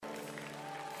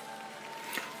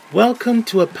Welcome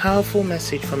to a powerful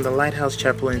message from the Lighthouse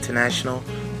Chapel International,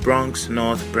 Bronx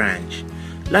North Branch.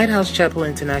 Lighthouse Chapel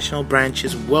International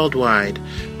branches worldwide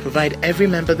provide every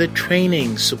member the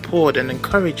training, support, and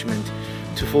encouragement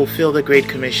to fulfill the Great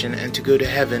Commission and to go to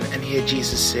heaven and hear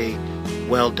Jesus say,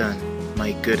 "Well done,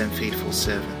 my good and faithful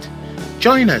servant."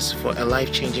 Join us for a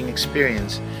life-changing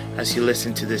experience as you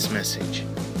listen to this message.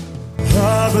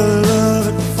 Our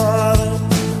beloved Father,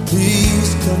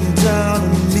 please come down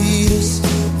and meet us.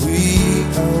 We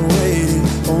are waiting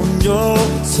on your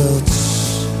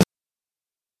touch.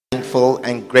 Thankful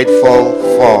and grateful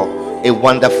for a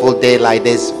wonderful day like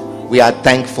this. We are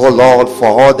thankful, Lord, for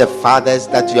all the fathers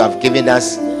that you have given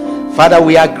us. Father,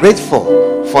 we are grateful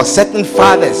for certain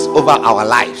fathers over our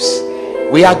lives.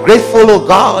 We are grateful, oh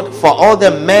God, for all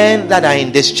the men that are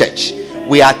in this church.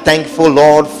 We are thankful,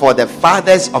 Lord, for the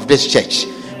fathers of this church.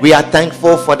 We are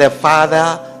thankful for the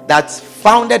father that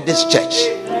founded this church.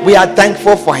 We are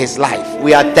thankful for his life.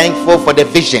 We are thankful for the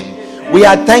vision. We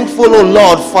are thankful, oh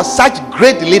Lord, for such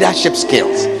great leadership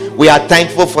skills. We are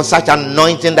thankful for such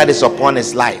anointing that is upon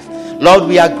his life. Lord,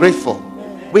 we are grateful.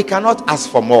 We cannot ask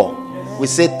for more. We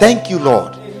say thank you,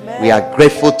 Lord. We are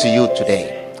grateful to you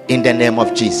today in the name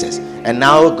of Jesus. And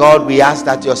now, God, we ask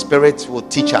that your Spirit will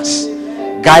teach us,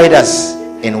 guide us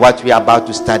in what we are about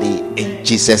to study. In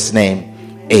Jesus' name,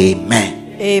 amen.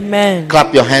 Amen.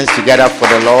 Clap your hands together for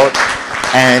the Lord,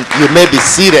 and you may be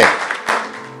seated.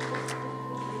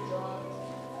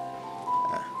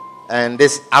 And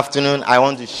this afternoon, I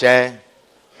want to share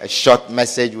a short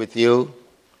message with you.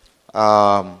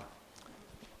 I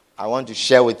want to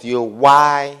share with you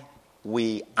why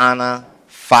we honor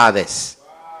fathers.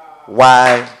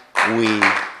 Why we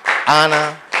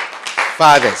honor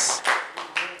fathers.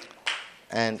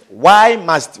 And why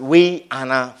must we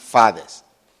honor fathers?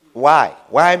 Why?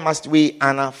 Why must we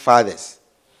honor fathers?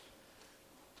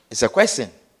 It's a question.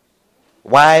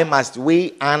 Why must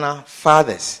we honor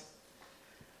fathers?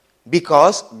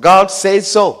 Because God says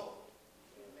so.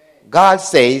 God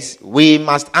says we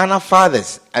must honor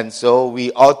fathers, and so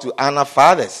we ought to honor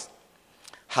fathers.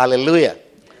 Hallelujah.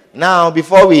 Now,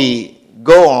 before we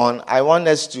go on, I want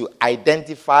us to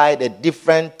identify the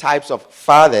different types of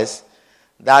fathers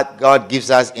that God gives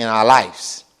us in our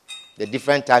lives. The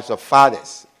different types of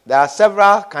fathers. There are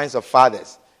several kinds of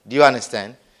fathers. Do you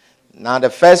understand? Now, the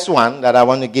first one that I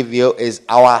want to give you is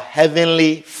our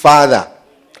Heavenly Father.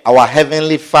 Our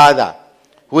Heavenly Father,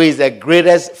 who is the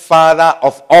greatest Father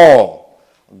of all.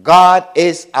 God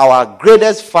is our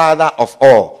greatest Father of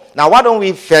all. Now, why don't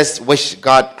we first wish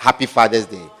God Happy Father's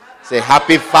Day? Say,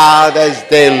 Happy Father's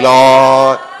Day,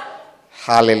 Lord.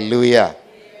 Hallelujah.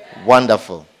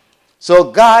 Wonderful. So,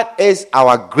 God is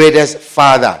our greatest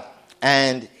Father.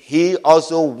 And He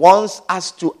also wants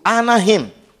us to honor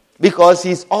Him because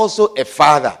He's also a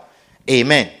Father.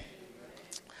 Amen.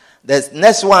 The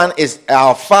next one is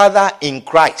our Father in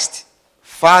Christ.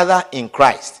 Father in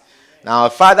Christ. Now, a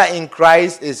father in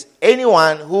Christ is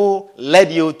anyone who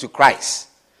led you to Christ.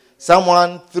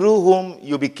 Someone through whom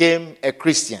you became a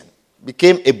Christian.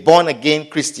 Became a born-again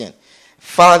Christian.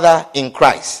 Father in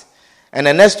Christ. And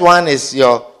the next one is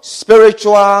your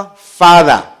spiritual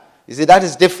father. You see, that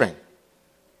is different.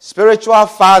 Spiritual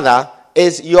father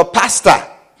is your pastor.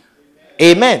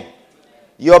 Amen.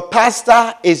 Your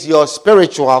pastor is your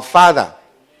spiritual father.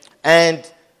 And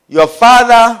your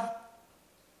father,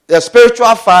 the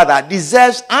spiritual father,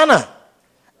 deserves honor.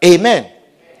 Amen.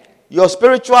 Your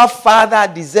spiritual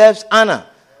father deserves honor.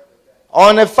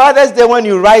 On a Father's Day, when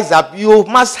you rise up, you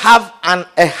must have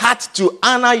a heart to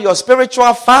honor your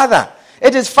spiritual father.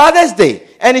 It is Father's Day,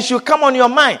 and it should come on your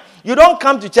mind. You don't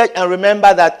come to church and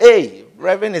remember that, hey,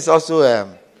 Reverend is also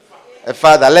a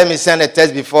father. Let me send a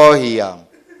text before he...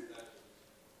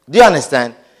 Do you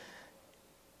understand?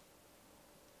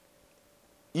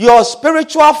 Your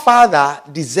spiritual father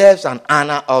deserves an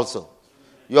honor also.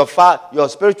 Your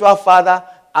spiritual father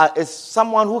is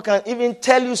someone who can even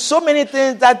tell you so many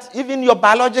things that even your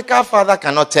biological father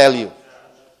cannot tell you.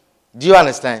 Do you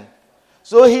understand?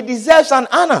 So he deserves an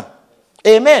honor.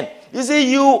 Amen. You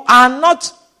see, you are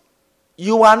not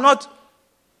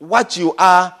what you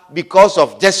are because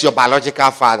of just your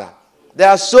biological father. There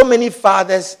are so many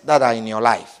fathers that are in your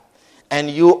life. And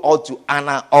you ought to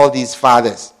honor all these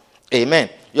fathers. Amen.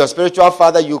 Your spiritual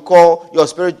father, do you call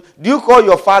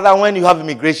your father when you have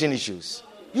immigration issues?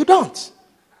 You don't.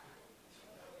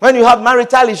 When you have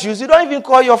marital issues, you don't even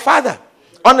call your father.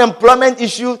 Unemployment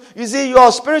issue, you see,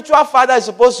 your spiritual father is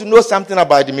supposed to know something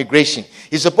about immigration.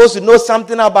 He's supposed to know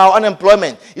something about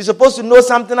unemployment. He's supposed to know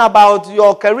something about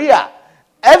your career.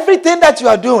 Everything that you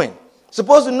are doing.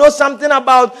 Supposed to know something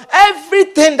about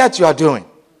everything that you are doing.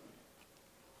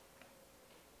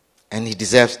 And he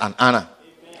deserves an honor.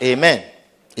 Amen.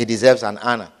 He deserves an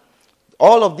honor.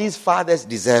 All of these fathers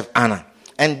deserve honor.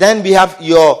 And then we have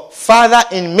your father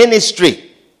in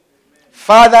ministry.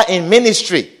 Father in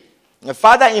ministry. The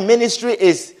father in ministry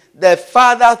is the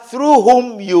father through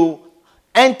whom you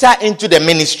enter into the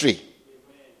ministry.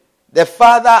 The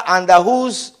father under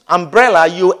whose umbrella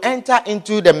you enter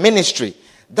into the ministry.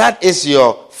 That is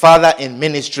your father in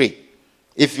ministry.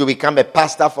 If you become a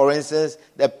pastor, for instance,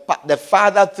 the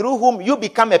father through whom you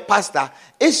become a pastor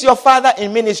is your father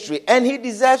in ministry, and he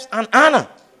deserves an honor.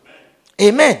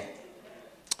 Amen.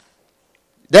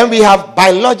 Then we have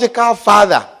biological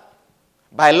father.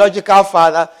 Biological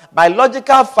father.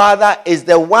 Biological father is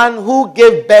the one who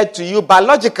gave birth to you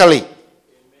biologically.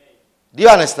 Do you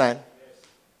understand?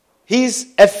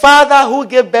 He's a father who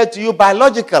gave birth to you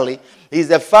biologically. He's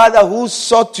a father who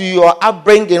saw to your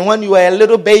upbringing when you were a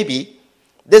little baby.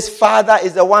 This father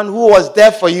is the one who was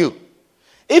there for you.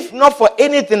 If not for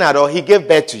anything at all, he gave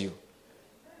birth to you.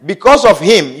 Because of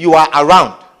him, you are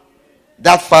around.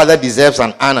 That father deserves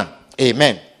an honor.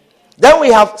 Amen. Then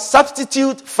we have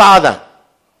substitute father.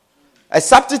 A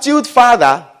substitute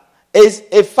father is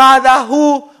a father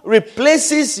who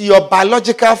replaces your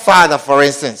biological father, for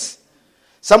instance.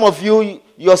 Some of you,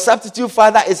 your substitute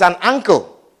father is an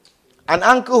uncle. An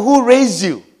uncle who raised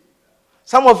you.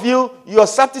 Some of you, your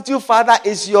substitute father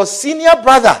is your senior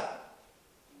brother.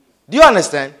 Do you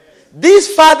understand?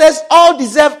 These fathers all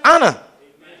deserve honor.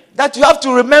 That you have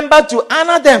to remember to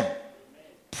honor them.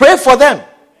 Pray for them.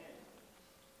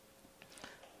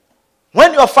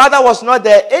 When your father was not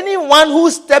there, anyone who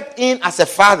stepped in as a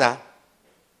father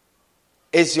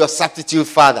is your substitute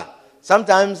father.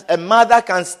 Sometimes a mother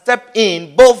can step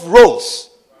in both roles,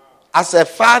 as a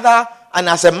father and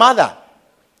as a mother.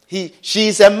 She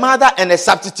is a mother and a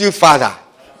substitute father.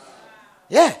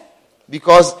 Yeah,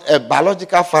 because a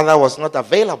biological father was not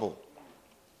available.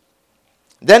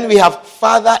 Then we have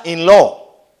father-in-law.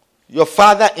 Your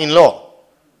father-in-law.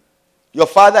 Your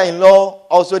father-in-law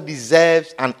also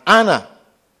deserves an honor.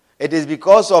 It is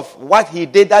because of what he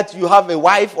did that you have a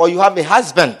wife or you have a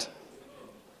husband.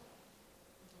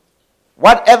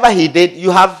 Whatever he did,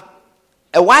 you have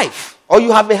a wife or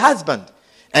you have a husband.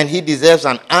 And he deserves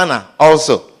an honor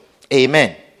also.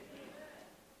 Amen.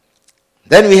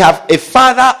 Then we have a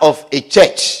father of a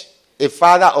church. A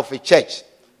father of a church.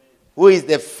 Who is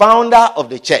the founder of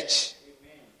the church.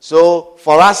 So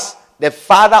for us, the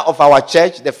father of our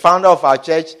church, the founder of our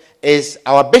church is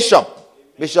our bishop.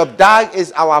 Bishop Doug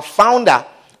is our founder.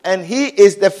 And he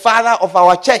is the father of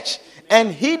our church.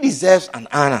 And he deserves an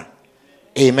honor.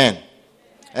 Amen.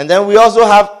 And then we also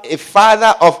have a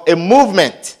father of a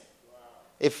movement.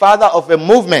 A father of a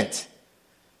movement.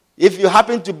 If you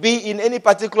happen to be in any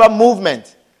particular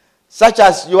movement, such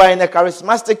as you are in a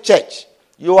charismatic church,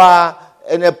 you are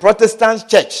in a Protestant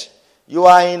church, you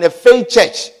are in a faith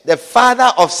church, the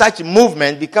father of such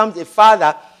movement becomes a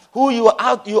father who you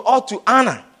ought to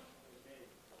honor.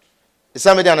 Is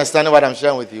somebody understanding what I'm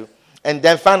sharing with you? And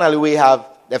then finally we have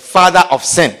the father of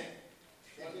sin.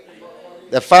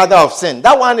 The father of sin.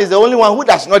 That one is the only one who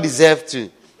does not deserve to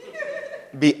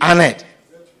be honored.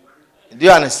 Do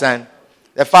you understand?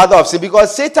 The father of sin.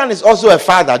 Because Satan is also a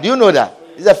father. Do you know that?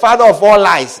 He's a father of all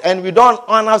lies. And we don't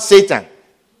honor Satan.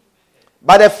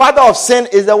 But the father of sin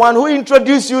is the one who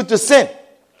introduced you to sin.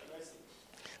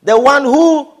 The one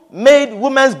who made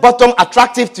women's bottom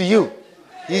attractive to you.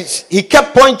 He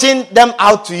kept pointing them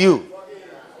out to you.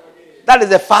 That is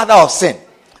the father of sin.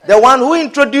 The one who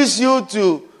introduced you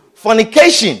to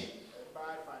fornication.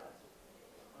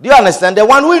 Do you understand? The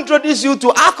one who introduced you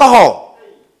to alcohol.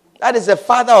 That is the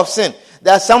father of sin.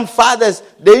 There are some fathers,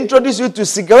 they introduce you to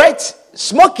cigarette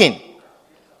smoking.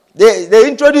 They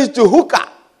introduce you to hookah.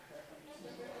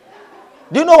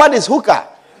 Do you know what is hookah?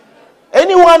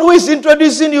 Anyone who is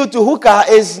introducing you to hookah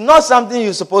is not something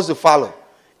you're supposed to follow.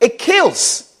 It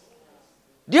kills.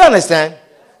 Do you understand?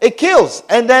 It kills.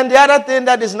 And then the other thing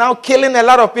that is now killing a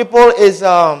lot of people is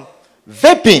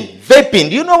vaping. Vaping.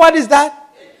 Do you know what is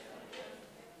that?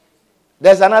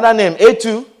 There's another name.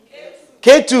 A2.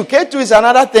 K2. K2 is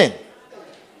another thing.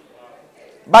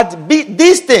 But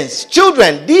these things,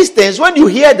 children, these things, when you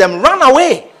hear them, run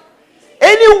away.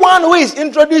 Anyone who is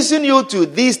introducing you to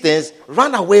these things,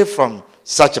 run away from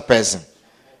such a person.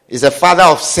 Is a father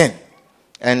of sin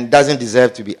and doesn't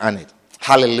deserve to be honored.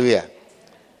 Hallelujah.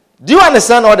 Do you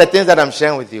understand all the things that I'm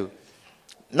sharing with you?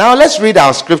 Now let's read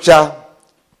our scripture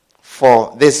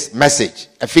for this message.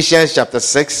 Ephesians chapter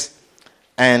 6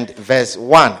 and verse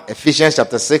 1. Ephesians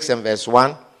chapter 6 and verse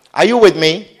 1. Are you with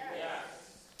me?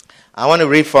 I want to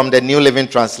read from the New Living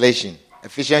Translation.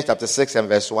 Ephesians chapter 6 and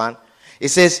verse 1. It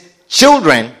says,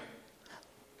 children,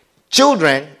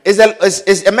 Children, is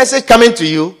a message coming to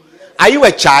you? Are you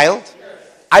a child?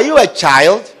 Are you a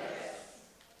child?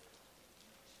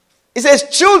 It says,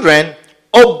 children,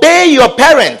 obey your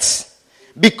parents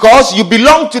because you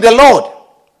belong to the Lord.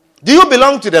 Do you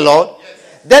belong to the Lord?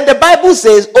 Yes. Then the Bible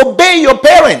says, obey your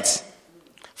parents,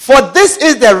 for this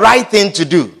is the right thing to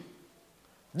do.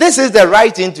 This is the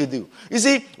right thing to do. You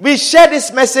see, we share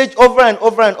this message over and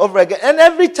over and over again, and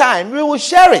every time we will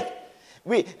share it.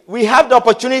 We have the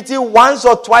opportunity once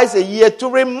or twice a year to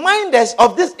remind us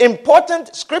of this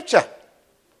important scripture.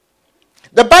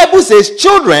 The Bible says,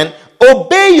 children,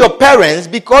 obey your parents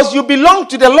because you belong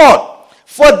to the Lord.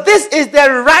 For this is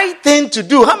the right thing to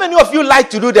do. How many of you like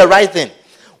to do the right thing?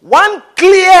 One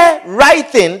clear right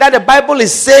thing that the Bible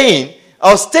is saying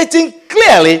or stating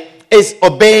clearly is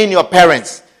obeying your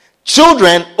parents.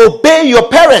 Children, obey your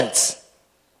parents.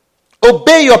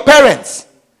 Obey your parents.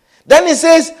 Then it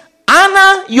says,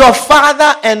 honor your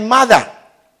father and mother.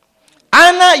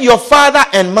 Honor your father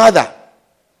and mother.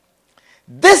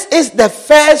 This is the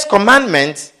first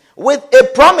commandment with a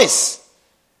promise.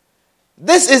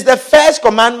 This is the first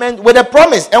commandment with a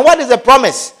promise. And what is the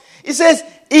promise? It says,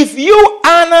 if you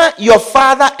honor your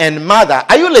father and mother,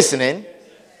 are you listening?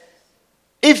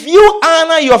 If you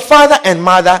honor your father and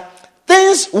mother,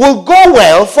 things will go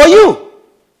well for you.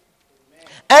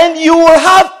 And you will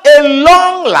have a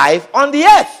long life on the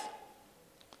earth.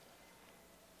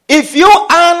 If you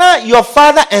honor your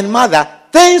father and mother,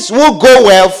 things will go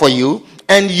well for you,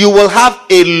 and you will have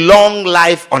a long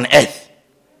life on earth.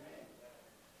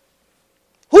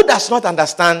 Who does not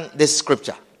understand this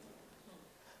scripture?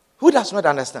 Who does not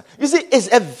understand? You see,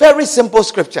 it's a very simple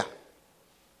scripture.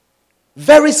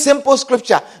 Very simple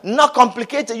scripture. Not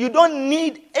complicated. You don't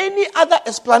need any other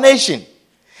explanation.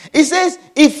 It says,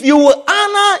 if you will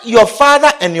honor your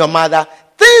father and your mother,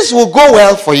 things will go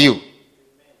well for you.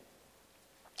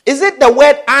 Is it the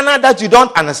word honor that you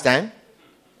don't understand?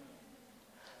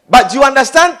 But you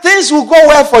understand things will go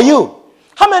well for you.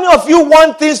 How many of you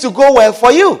want things to go well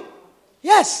for you?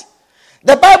 Yes.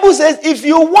 The Bible says if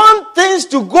you want things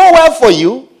to go well for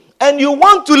you and you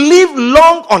want to live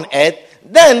long on earth,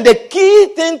 then the key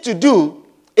thing to do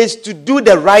is to do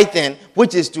the right thing,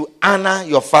 which is to honor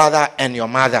your father and your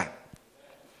mother.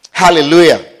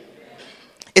 Hallelujah.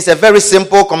 It's a very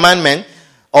simple commandment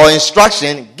or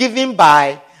instruction given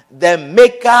by the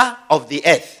maker of the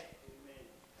earth.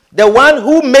 The one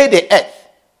who made the earth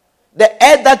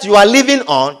that you are living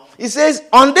on. He says,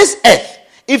 on this earth,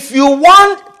 if you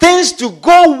want things to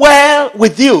go well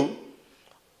with you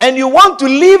and you want to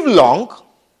live long,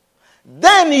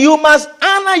 then you must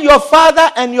honor your father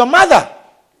and your mother.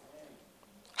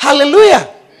 Hallelujah.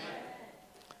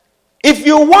 If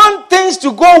you want things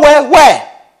to go well,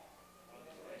 where?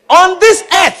 On this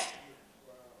earth.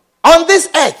 On this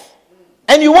earth.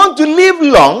 And you want to live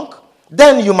long,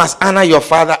 then you must honor your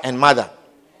father and mother.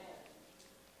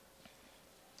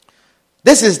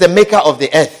 This is the maker of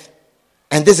the earth.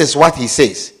 And this is what he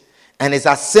says. And it's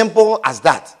as simple as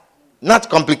that. Not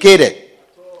complicated.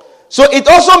 So it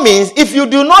also means if you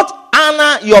do not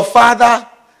honor your father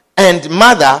and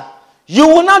mother, you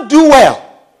will not do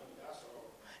well.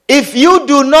 If you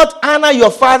do not honor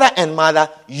your father and mother,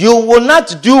 you will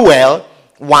not do well,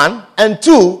 one. And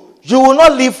two, you will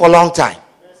not live for a long time.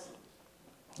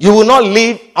 You will not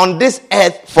live on this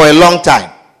earth for a long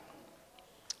time.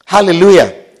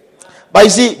 Hallelujah. But you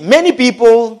see, many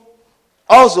people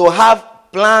also have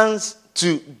plans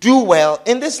to do well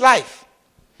in this life.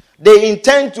 They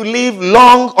intend to live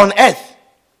long on earth.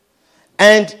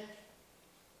 And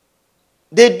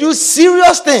they do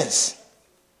serious things.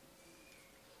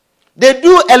 They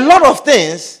do a lot of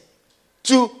things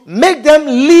to make them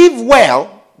live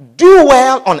well, do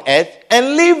well on earth,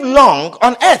 and live long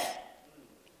on earth.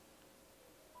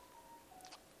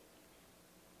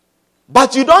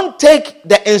 But you don't take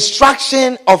the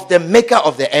instruction of the maker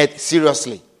of the earth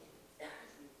seriously.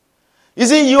 You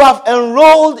see, you have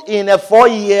enrolled in a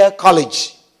 4-year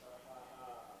college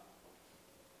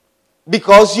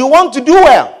because you want to do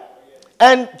well.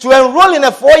 And to enroll in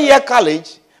a 4-year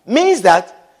college means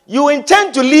that you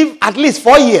intend to live at least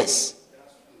 4 years.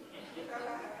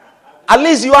 At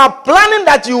least you are planning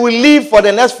that you will live for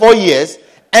the next 4 years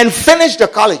and finish the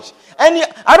college. And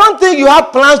I don't think you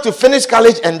have plans to finish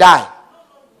college and die.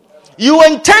 You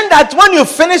intend that when you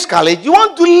finish college, you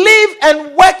want to live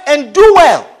and work and do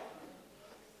well.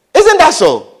 Isn't that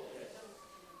so?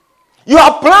 You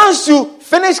have plans to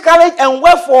finish college and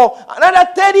work for another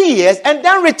 30 years and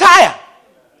then retire.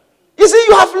 You see,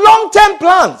 you have long-term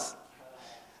plans.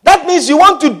 That means you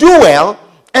want to do well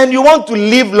and you want to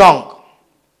live long.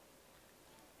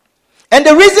 And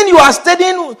the reason you are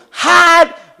studying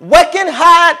hard working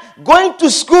hard, going to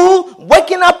school,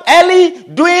 waking up early,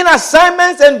 doing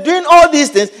assignments and doing all these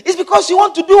things, it's because you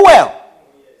want to do well.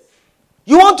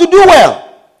 You want to do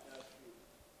well.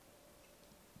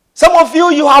 Some of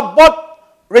you have bought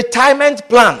retirement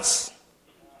plans.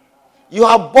 You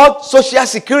have bought social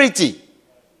security.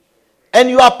 And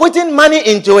you are putting money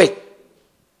into it.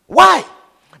 Why?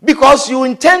 Because you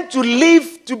intend to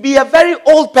live to be a very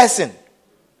old person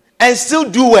and still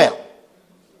do well.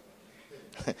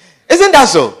 Isn't that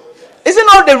so? Isn't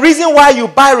that the reason why you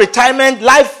buy retirement,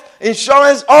 life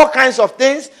insurance, all kinds of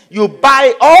things? You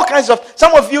buy all kinds of...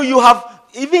 Some of you have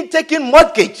even taken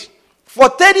mortgage for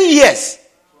 30 years,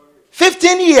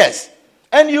 15 years.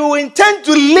 And you intend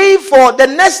to live for the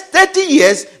next 30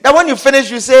 years. That when you finish,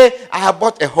 you say, I have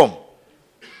bought a home.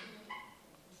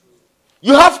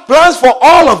 You have plans for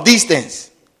all of these things.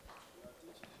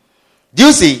 Do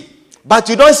you see? But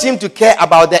you don't seem to care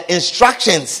about the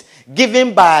instructions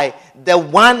given by the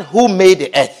one who made the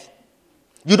earth.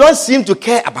 You don't seem to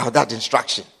care about that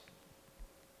instruction.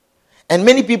 And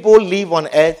many people live on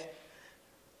earth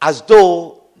as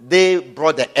though they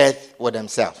brought the earth with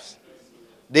themselves.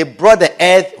 They brought the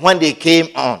earth when they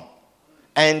came on.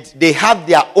 And they have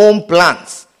their own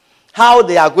plans. How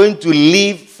they are going to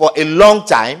live for a long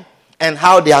time. And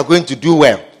how they are going to do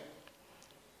well.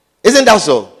 Isn't that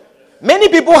so? Many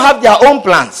people have their own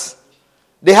plans.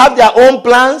 They have their own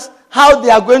plans, how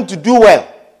they are going to do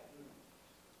well.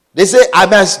 They say, I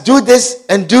must do this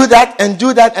and do that and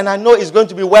do that, and I know it's going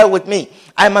to be well with me.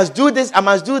 I must do this, I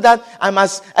must do that, I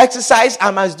must exercise,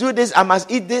 I must do this, I must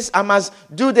eat this, I must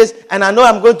do this, and I know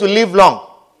I'm going to live long.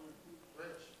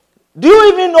 Do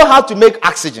you even know how to make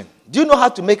oxygen? Do you know how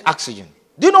to make oxygen?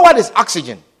 Do you know what is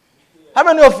oxygen? How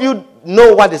many of you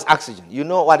know what is oxygen? You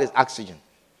know what is oxygen?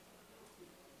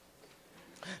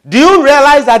 Do you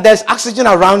realize that there's oxygen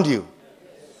around you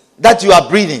that you are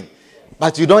breathing,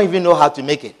 but you don't even know how to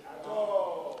make it?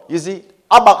 You see,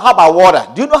 how about water?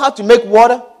 Do you know how to make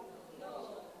water?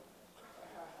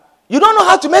 You don't know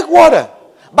how to make water,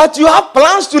 but you have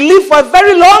plans to live for a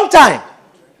very long time.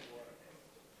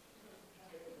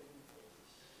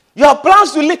 You have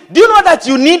plans to live. Do you know that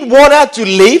you need water to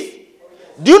live?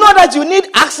 Do you know that you need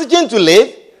oxygen to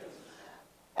live?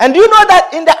 And do you know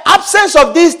that in the absence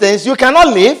of these things, you cannot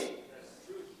live?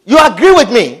 You agree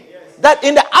with me that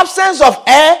in the absence of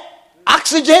air,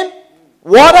 oxygen,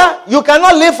 water, you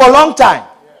cannot live for a long time.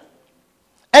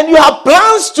 And you have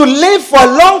plans to live for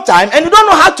a long time, and you don't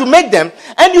know how to make them,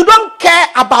 and you don't care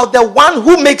about the one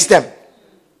who makes them.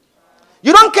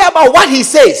 You don't care about what he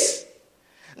says.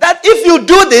 That if you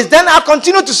do this, then I'll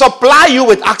continue to supply you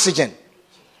with oxygen.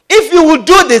 If you will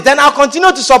do this, then I'll continue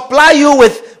to supply you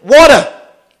with water.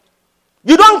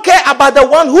 You don't care about the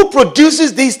one who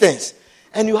produces these things.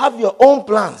 And you have your own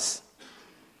plans.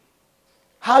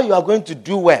 How you are going to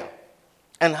do well.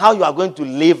 And how you are going to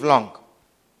live long.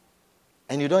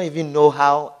 And you don't even know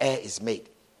how air is made.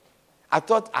 I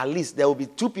thought at least there would be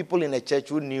 2 people in the church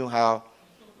who knew how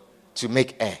to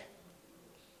make air.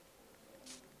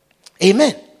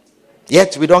 Amen.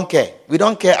 Yet we don't care. We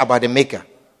don't care about the maker.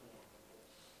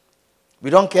 We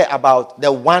don't care about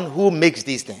the one who makes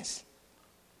these things.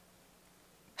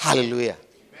 Hallelujah.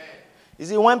 Amen. You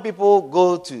see, when people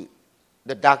go to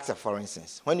the doctor, for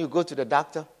instance, when you go to the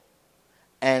doctor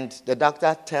and the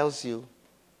doctor tells you,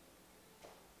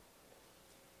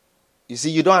 you see,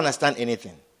 you don't understand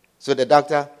anything. So the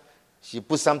doctor, she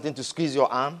puts something to squeeze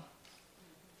your arm.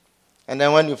 And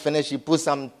then when you finish, she puts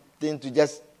something to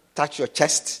just touch your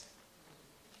chest.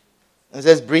 And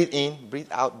says, breathe in, breathe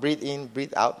out, breathe in,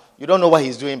 breathe out. You don't know what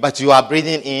he's doing, but you are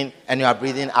breathing in and you are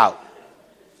breathing out.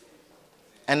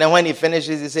 And then when he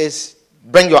finishes, he says,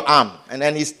 bring your arm. And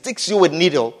then he sticks you with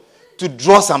needle to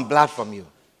draw some blood from you.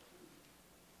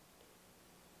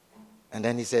 And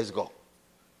then he says, go.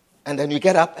 And then you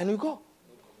get up and you go.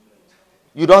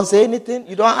 You don't say anything.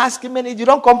 You don't ask him anything. You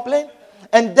don't complain.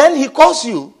 And then he calls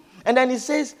you. And then he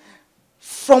says,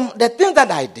 from the thing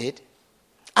that I did,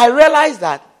 I realized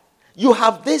that you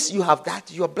have this, you have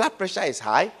that. Your blood pressure is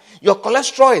high. Your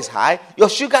cholesterol is high. Your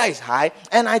sugar is high.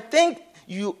 And I think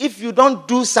if you don't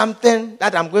do something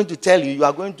that I'm going to tell you, you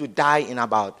are going to die in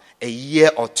about a year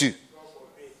or 2.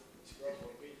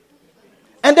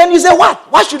 And then you say, what?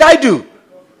 What should I do?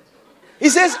 He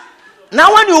says,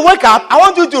 now when you wake up, I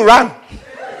want you to run.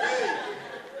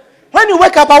 When you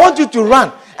wake up, I want you to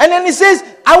run. And then he says,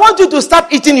 I want you to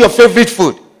stop eating your favorite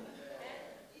food.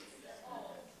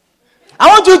 I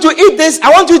want you to eat this.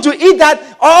 I want you to eat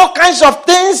that. All kinds of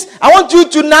things. I want you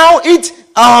to now eat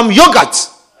yogurt.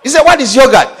 He said, what is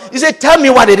yogurt? He said, tell me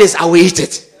what it is. I will eat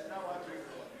it.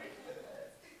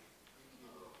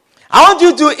 I want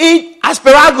you to eat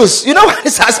asparagus. You know what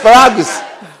is asparagus?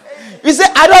 You say,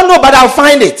 I don't know, but I'll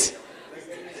find it.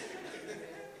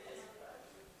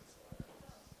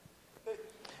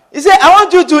 He said, I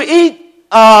want you to eat,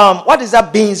 what is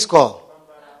that beans called?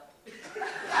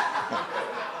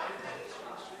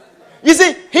 You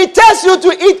see, he tells you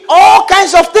to eat all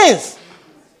kinds of things.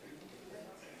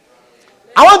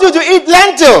 I want you to eat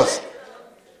lentils.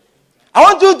 I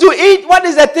want you to eat, what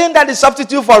is the thing that is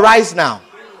substitute for rice now?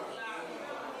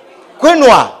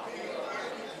 Quinoa.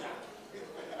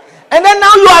 And then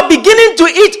now you are beginning to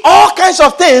eat all kinds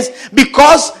of things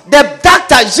because the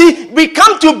doctor, see, we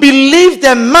come to believe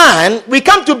the man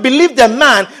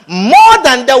more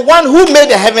than the one who made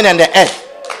the heaven and the earth.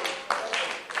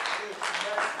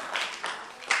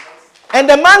 And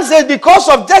the man says, because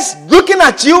of just looking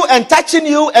at you and touching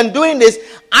you and doing this,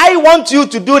 I want you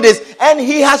to do this. And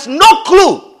he has no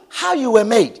clue how you were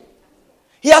made.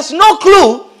 He has no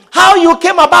clue how you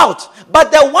came about. But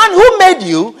the one who made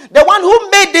you, the one who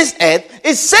made this earth,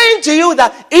 is saying to you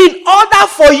that in order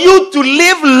for you to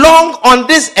live long on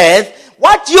this earth,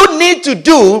 what you need to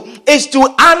do is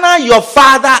to honor your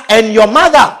father and your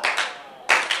mother.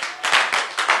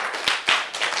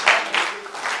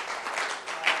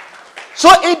 So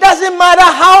it doesn't matter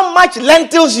how much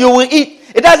lentils you will eat.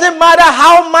 It doesn't matter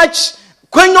how much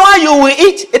quinoa you will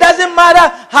eat. It doesn't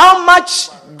matter how much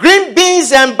green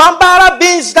beans and bambara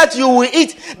beans that you will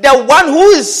eat. The one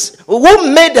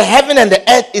who made the heaven and the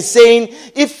earth is saying,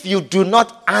 if you do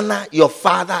not honor your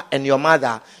father and your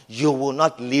mother, you will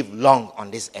not live long on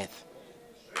this earth.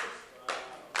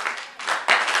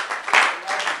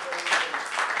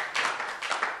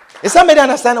 Is somebody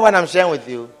understanding what I'm sharing with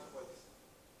you?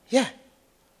 Yeah.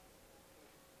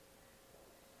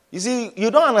 You see, you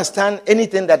don't understand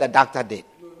anything that the doctor did.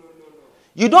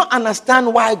 You don't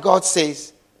understand why God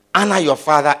says, honor your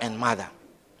father and mother.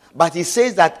 But he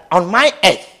says that on my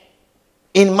earth,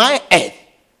 in my earth,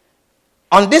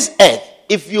 on this earth,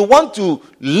 if you want to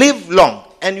live long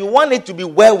and you want it to be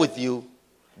well with you,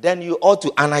 then you ought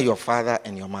to honor your father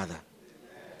and your mother.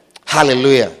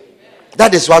 Hallelujah.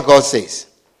 That is what God says.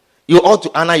 You ought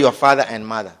to honor your father and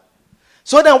mother.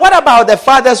 So then what about the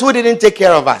fathers who didn't take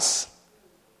care of us?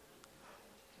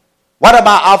 What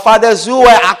about our fathers who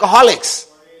were alcoholics?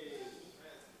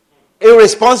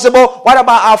 Irresponsible? What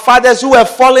about our fathers who were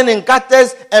falling in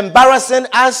gutters, embarrassing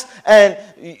us and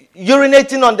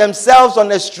urinating on themselves on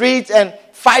the street and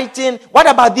fighting? What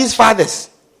about these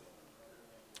fathers?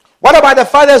 What about the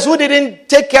fathers who didn't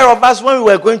take care of us when we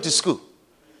were going to school?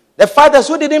 The fathers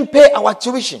who didn't pay our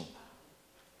tuition?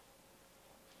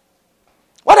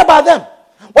 What about them?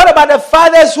 What about the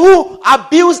fathers who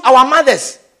abused our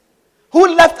mothers?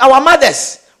 Who left our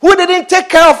mothers? Who didn't take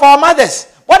care of our mothers?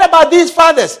 What about these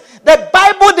fathers? The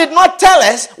Bible did not tell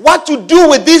us what to do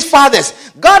with these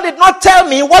fathers. God did not tell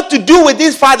me what to do with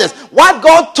these fathers. What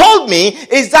God told me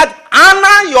is that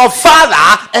honor your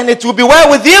father and it will be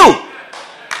well with you.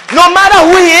 No matter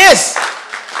who he is.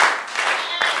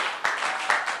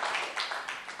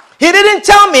 He didn't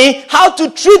tell me how to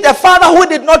treat a father who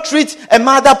did not treat a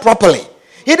mother properly.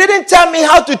 He didn't tell me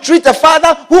how to treat a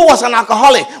father who was an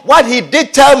alcoholic. What he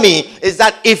did tell me is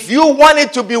that if you want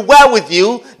it to be well with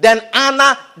you, then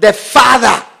honor the father.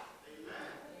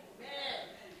 Amen.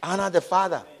 Honor the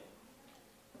father.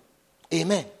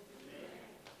 Amen.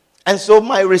 And so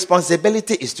my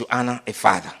responsibility is to honor a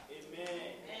father. Amen.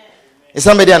 Is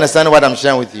somebody understanding what I'm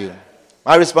sharing with you?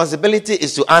 My responsibility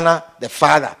is to honor the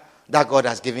father that God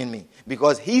has given me,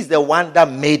 because he's the one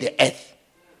that made the earth.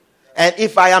 And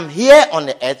if I am here on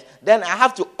the earth, then I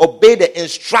have to obey the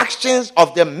instructions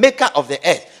of the maker of the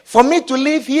earth for me to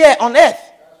live here on earth.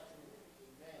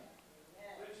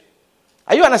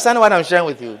 Are you understanding what I'm sharing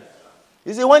with you?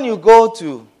 You see, when you go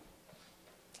to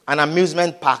an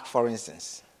amusement park, for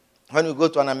instance, when you go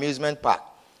to an amusement park,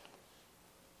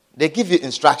 they give you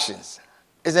instructions.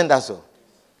 Isn't that so?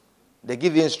 They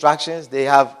give you instructions. They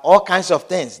have all kinds of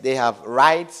things. They have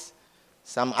rides,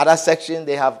 some other section,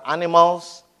 they have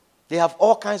animals. They have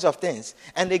all kinds of things.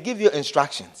 And they give you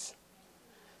instructions.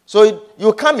 So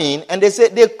you come in and they say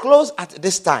they close at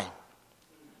this time.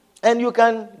 And you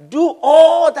can do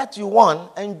all that you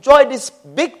want. Enjoy this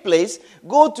big place.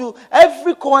 Go to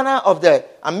every corner of the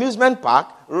amusement park.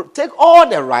 Take all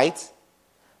the rides.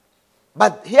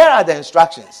 But here are the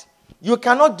instructions. You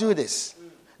cannot do this.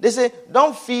 They say,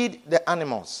 don't feed the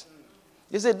animals.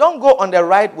 They say, don't go on the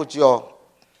ride with your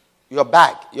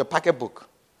bag, your pocketbook.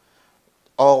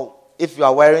 Or if you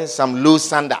are wearing some loose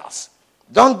sandals.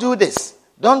 Don't do this.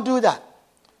 Don't do that.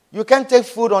 You can't take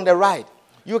food on the ride.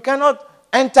 You cannot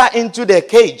enter into the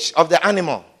cage of the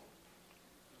animal.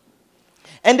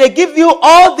 And they give you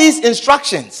all these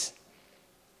instructions.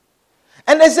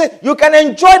 And they say, you can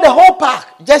enjoy the whole park.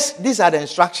 Just these are the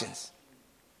instructions.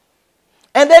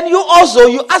 And then you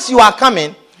also, as you are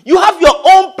coming, you have your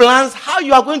own plans how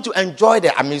you are going to enjoy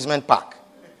the amusement park.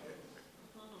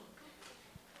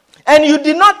 And you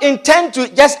did not intend to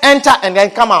just enter and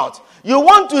then come out. You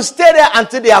want to stay there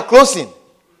until they are closing.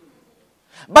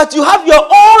 But you have your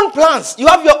own plans. You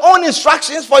have your own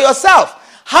instructions for yourself.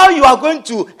 How you are going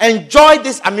to enjoy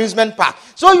this amusement park.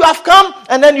 So you have come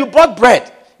and then you brought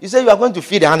bread. You say you are going to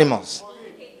feed the animals.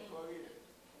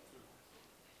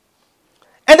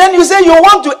 And then you say you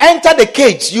want to enter the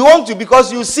cage. You want to,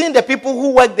 because you've seen the people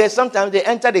who work there. Sometimes they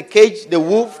enter the cage, the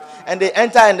wolf, and they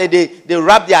enter and they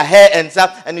wrap their hair and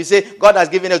stuff. And you say, God has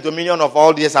given us dominion of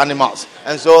all these animals.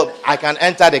 And so I can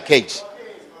enter the cage.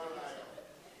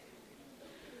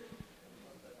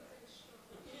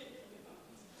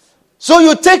 So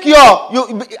you take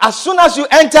as soon as you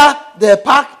enter the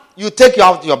park, you take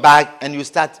out your bag and you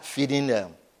start feeding the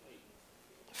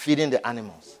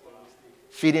animals.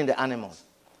 Feeding the animals.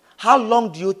 How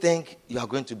long do you think you are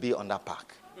going to be on that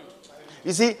park?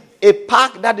 You see, a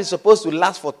park that is supposed to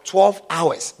last for 12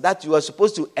 hours, that you are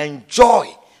supposed to enjoy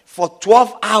for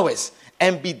 12 hours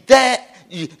and be there.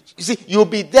 You see, you'll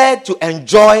be there to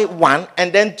enjoy one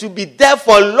and then to be there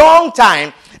for a long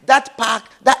time. That park,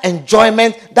 that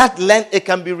enjoyment, that length, it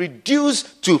can be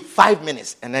reduced to 5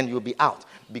 minutes and then you'll be out.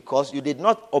 Because you did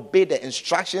not obey the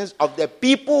instructions of the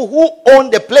people who own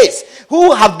the place,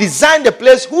 who have designed the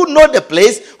place, who know the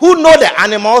place, who know the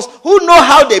animals, who know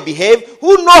how they behave,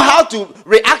 who know how to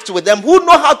react with them, who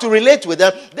know how to relate with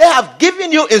them. They have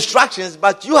given you instructions,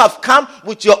 but you have come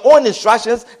with your own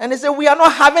instructions, and they say, we are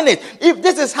not having it. If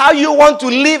this is how you want to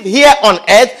live here on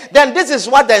earth, then this is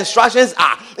what the instructions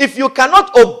are. If you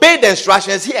cannot obey the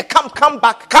instructions, here, come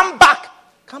back. Come back.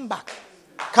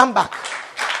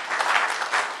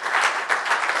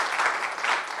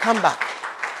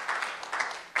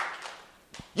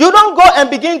 You don't go and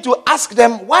begin to ask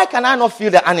them, why can I not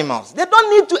feed the animals? They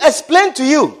don't need to explain to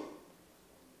you.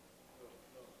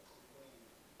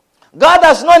 God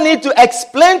does not need to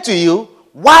explain to you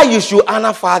why you should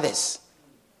honor fathers.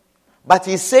 But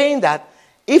he's saying that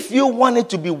if you want it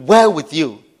to be well with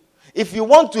you, if you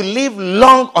want to live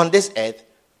long on this earth,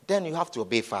 then you have to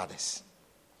obey fathers.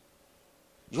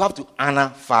 You have to honor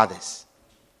fathers.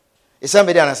 Is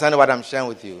somebody understanding what I'm sharing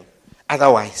with you?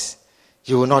 Otherwise,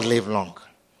 you will not live long.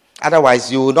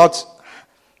 Otherwise, you will not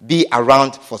be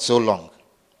around for so long.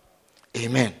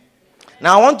 Amen.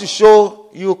 Now, I want to show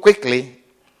you quickly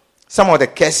some of the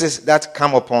curses that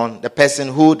come upon the person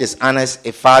who dishonors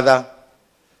a father.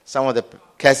 Some of the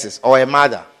curses, or a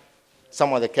mother.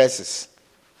 Some of the curses.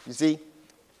 You see,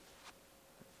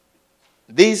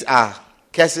 these are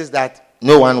curses that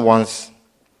no one wants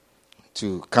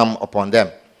to come upon them.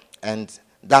 And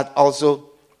that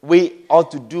also, we ought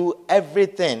to do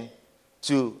everything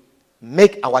to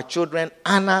make our children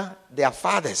honor their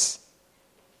fathers.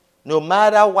 No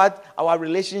matter what our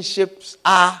relationships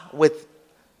are with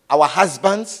our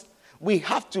husbands, we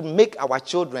have to make our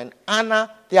children honor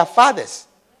their fathers.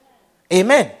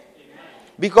 Amen.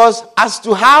 Because as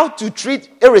to how to treat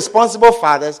irresponsible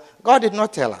fathers, God did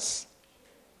not tell us.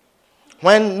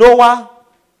 When Noah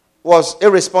was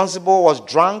irresponsible, was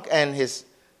drunk, and his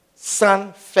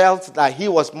son felt that he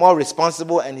was more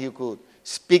responsible and he could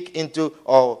speak into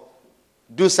or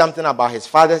do something about his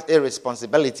father's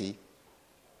irresponsibility,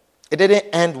 it didn't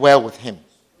end well with him.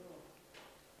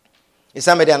 Is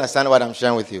somebody understand what I'm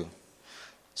sharing with you?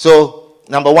 So,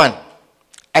 number one,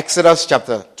 Exodus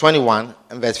chapter 21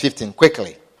 and verse 15.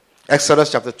 Quickly.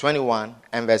 Exodus chapter 21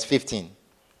 and verse 15.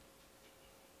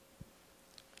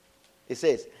 It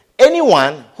says,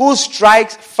 anyone who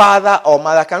strikes father or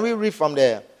mother, can we read from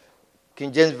the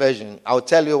King James Version? I'll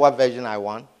tell you what version I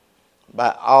want,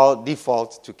 but I'll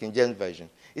default to King James Version.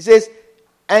 It says,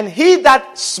 and he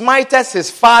that smiteth his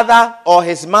father or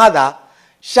his mother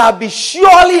shall be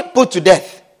surely put to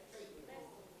death.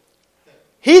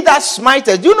 He that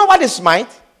smiteth, do you know what is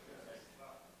smite?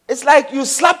 It's like you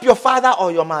slap your father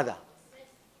or your mother.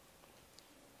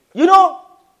 You know,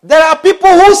 there are people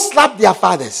who slap their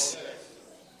fathers.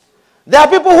 There are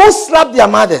people who slap their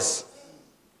mothers.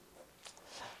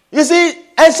 You see,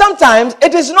 and sometimes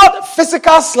it is not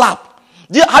physical slap.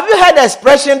 Have you heard the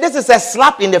expression, this is a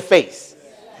slap in the face?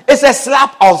 It's a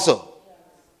slap also.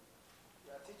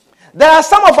 There are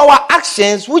some of our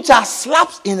actions which are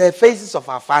slaps in the faces of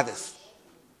our fathers.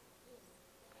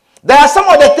 There are some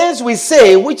of the things we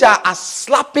say which are as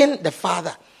slapping the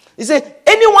father. You say,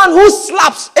 anyone who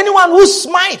slaps, anyone who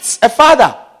smites a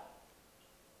father.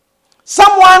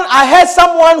 I heard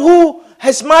someone who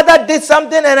his mother did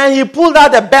something and then he pulled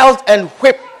out the belt and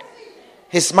whipped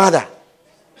his mother.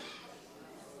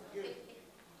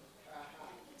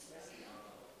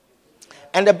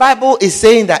 And the Bible is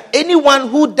saying that anyone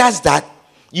who does that,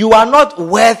 you are not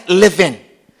worth living.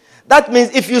 That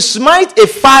means if you smite a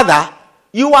father,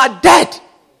 you are dead.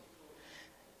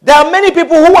 There are many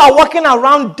people who are walking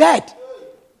around dead.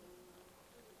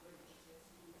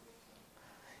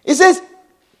 It says,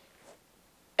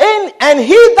 and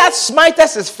he that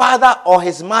smiteth his father or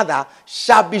his mother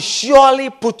shall be surely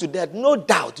put to death. No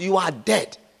doubt, you are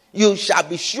dead. You shall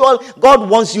be sure. God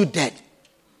wants you dead.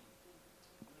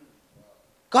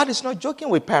 God is not joking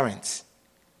with parents.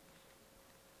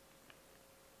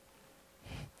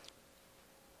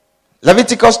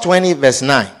 Leviticus 20 verse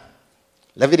 9.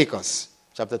 Leviticus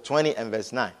chapter 20 and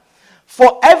verse 9.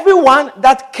 For everyone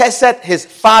that curseth his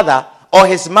father or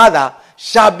his mother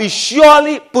shall be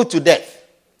surely put to death.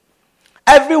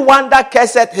 Everyone that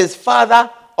curseth his father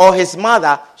or his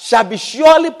mother shall be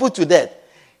surely put to death.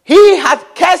 He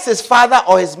hath cursed his father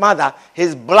or his mother,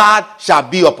 his blood shall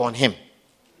be upon him.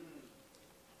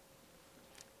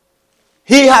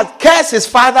 He hath cursed his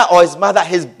father or his mother,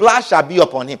 his blood shall be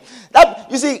upon him.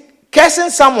 That, you see, cursing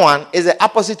someone is the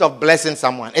opposite of blessing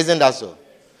someone. Isn't that so?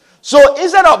 So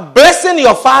instead of blessing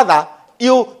your father,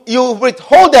 you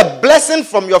withhold a blessing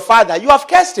from your father. You have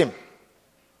cursed him.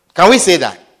 Can we say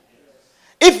that?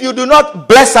 If you do not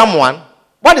bless someone,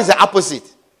 what is the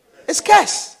opposite? It's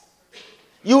curse.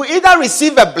 You either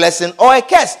receive a blessing or a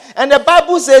curse. And the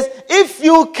Bible says, if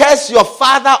you curse your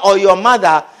father or your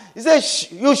mother, it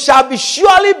says, you shall be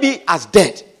surely be as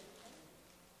dead.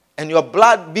 And your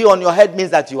blood be on your head means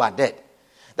that you are dead.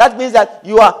 That means that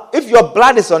you are, if your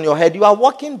blood is on your head, you are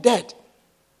walking dead.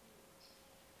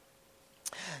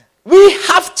 We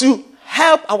have to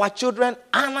help our children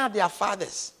honor their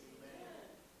fathers.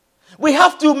 We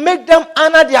have to make them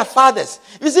honor their fathers.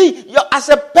 You see, as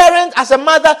a parent, as a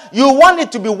mother, you want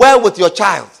it to be well with your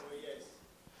child.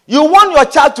 You want your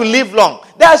child to live long.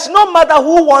 There's no mother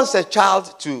who wants a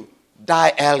child to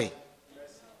die early.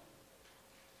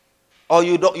 Or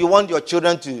you want your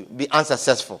children to be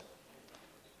unsuccessful.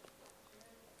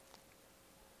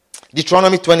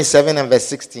 Deuteronomy 27 and verse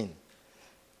 16.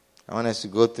 I want us to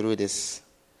go through this.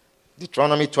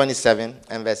 Deuteronomy 27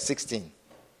 and verse 16.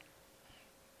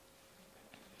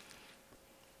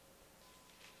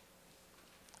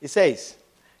 It says,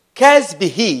 cursed be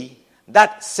he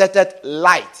that setteth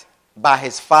light by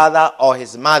his father or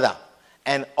his mother.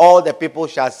 And all the people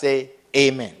shall say,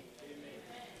 Amen. Amen.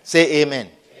 Say amen.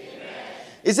 Amen.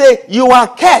 It says, you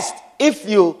are cursed if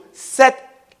you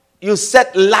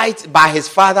set light by his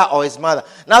father or his mother.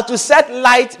 Now, to set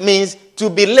light means to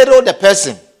belittle the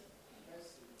person.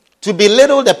 To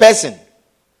belittle the person.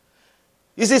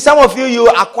 You see, some of you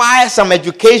acquire some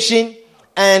education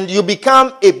and you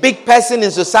become a big person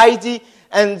in society,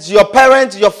 and your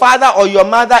parent, your father or your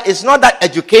mother is not that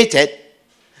educated,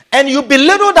 and you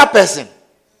belittle that person.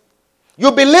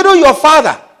 You belittle your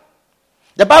father.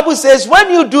 The Bible says when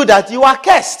you do that, you are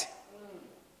cursed.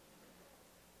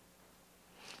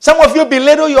 Some of you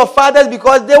belittle your fathers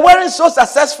because they weren't so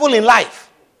successful in life.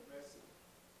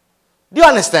 Do you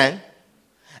understand?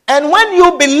 And when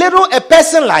you belittle a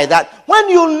person like that, when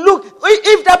you look,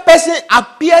 if that person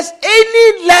appears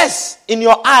any less in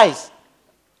your eyes,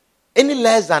 any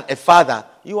less than a father,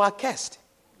 you are cursed.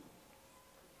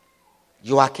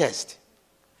 You are cursed.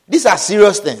 These are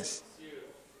serious things.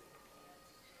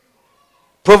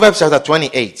 Proverbs chapter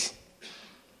 28.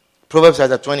 Proverbs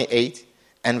chapter 28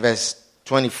 and verse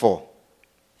 24.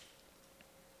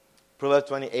 Proverbs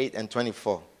 28 and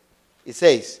 24. It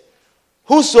says,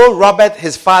 whoso robbeth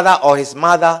his father or his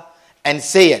mother and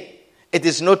saith, it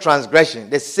is no transgression,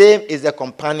 the same is the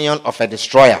companion of a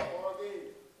destroyer.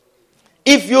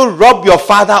 If you rob your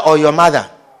father or your mother,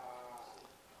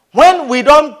 when we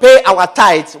don't pay our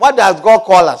tithes, what does God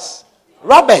call us?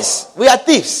 Robbers. We are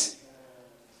thieves.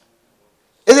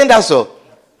 Isn't that so?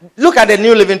 Look at the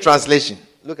New Living Translation.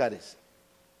 Look at this.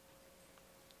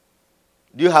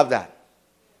 Do you have that?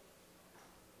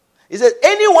 It says,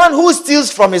 anyone who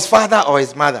steals from his father or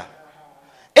his mother.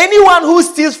 Anyone who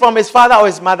steals from his father or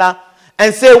his mother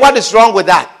and say, what is wrong with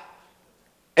that?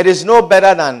 It is no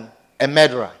better than a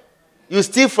murderer. You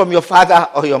steal from your father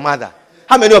or your mother.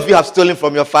 How many of you have stolen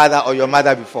from your father or your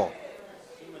mother before?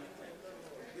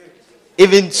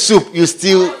 Even soup, you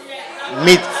steal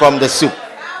meat from the soup.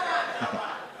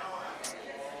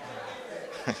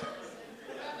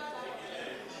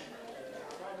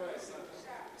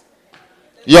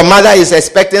 Your mother is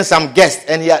expecting some guests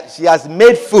and she has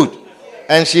made food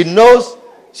and she knows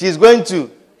she's going to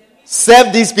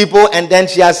serve these people and then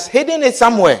she has hidden it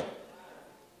somewhere.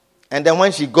 And then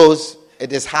when she goes,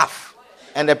 it is half.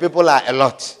 And the people are a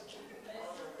lot.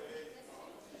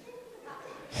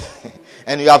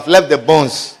 And you have left the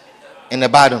bones in the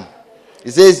bottom.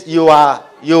 He says you are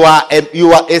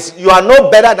no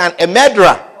better than a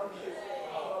murderer.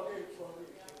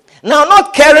 Now,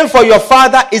 not caring for your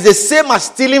father is the same as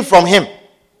stealing from him.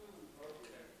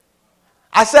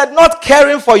 I said not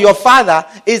caring for your father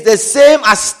is the same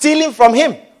as stealing from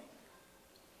him.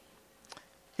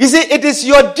 You see, it is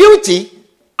your duty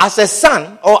as a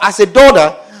son or as a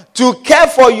daughter to care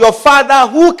for your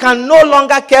father who can no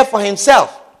longer care for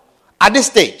himself at this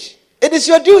stage. It is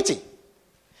your duty.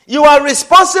 You are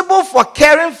responsible for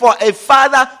caring for a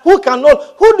father who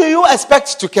cannot. Who do you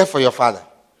expect to care for your father?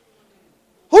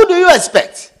 Who do you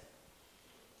expect?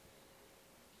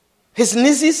 His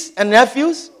nieces and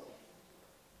nephews?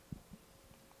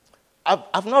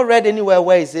 I've not read anywhere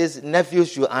where it says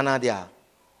nephews should honor their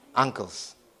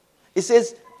uncles. It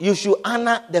says you should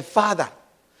honor the father.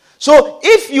 So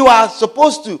if you are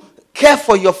supposed to care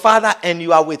for your father and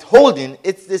you are withholding,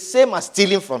 it's the same as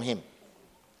stealing from him.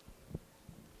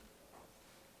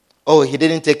 Oh, he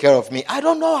didn't take care of me. I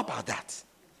don't know about that.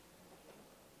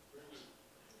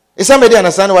 Is somebody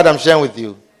understanding what I'm sharing with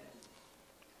you?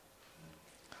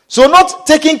 So not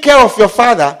taking care of your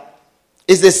father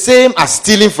is the same as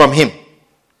stealing from him.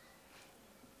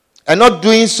 And not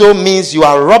doing so means you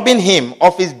are robbing him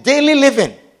of his daily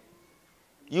living.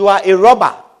 You are a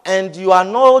robber and you are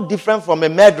no different from a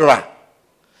murderer.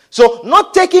 So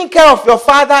not taking care of your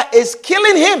father is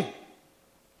killing him.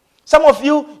 Some of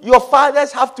you, your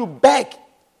fathers have to beg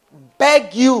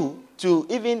you to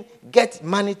even get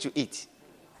money to eat.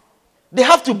 They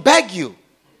have to beg you.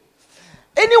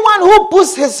 Anyone who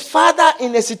puts his father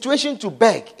in a situation to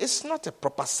beg is not a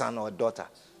proper son or daughter.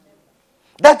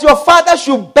 That your father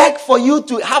should beg for you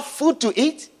to have food to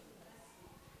eat,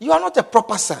 you are not a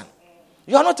proper son.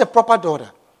 You are not a proper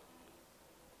daughter.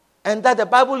 And that the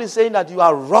Bible is saying that you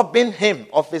are robbing him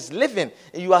of his living.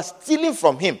 You are stealing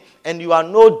from him. And you are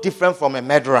no different from a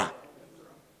murderer.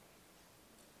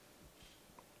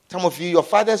 Some of you, your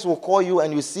fathers will call you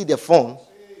and you see the phone.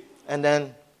 And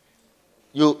then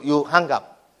you hang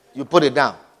up. You put it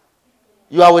down.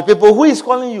 You are with people. Who is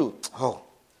calling you? Oh,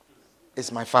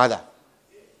 it's my father.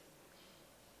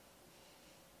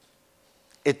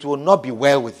 It will not be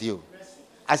well with you.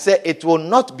 I said it will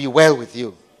not be well with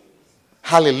you.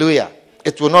 Hallelujah.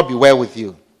 It will not be well with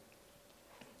you.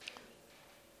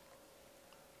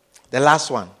 The last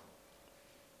one.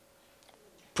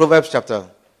 Proverbs chapter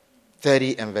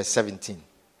 30 and verse 17.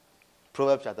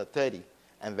 Proverbs chapter 30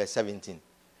 and verse 17.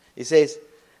 It says,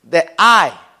 the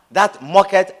eye that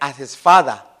mocketh at his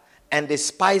father and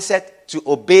despiseth to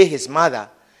obey his mother,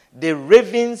 the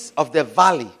ravens of the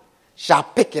valley shall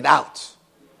pick it out,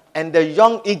 and the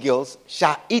young eagles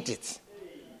shall eat it.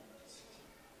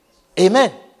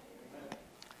 Amen.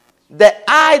 The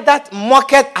eye that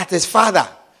mocketh at his father.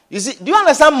 You see, do you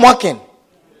understand mocking?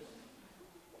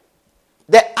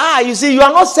 The eye, you see, you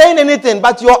are not saying anything,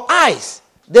 but your eyes,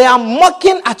 they are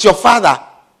mocking at your father.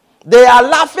 They are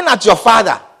laughing at your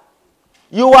father.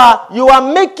 You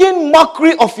are making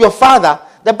mockery of your father.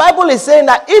 The Bible is saying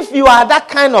that if you are that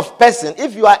kind of person,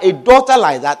 if you are a daughter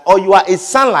like that, or you are a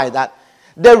son like that,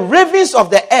 the ravens of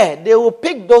the air, they will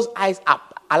pick those eyes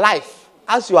up alive.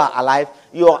 As you are alive,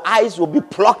 your eyes will be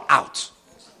plucked out.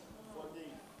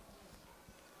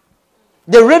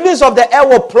 The ravens of the air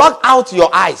will pluck out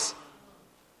your eyes.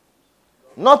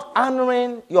 Not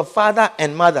honoring your father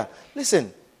and mother.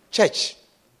 Listen, church.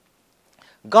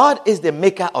 God is the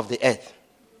maker of the earth.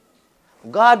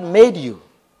 God made you.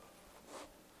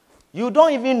 You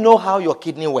don't even know how your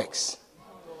kidney works.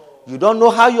 You don't know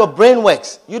how your brain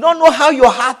works. You don't know how your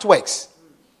heart works.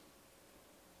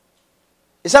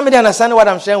 Is somebody understanding what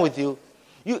I'm sharing with you?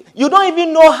 You don't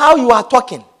even know how you are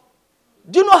talking.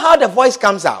 Do you know how the voice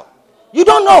comes out? You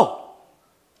don't know.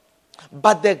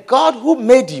 But the God who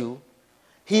made you,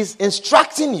 He's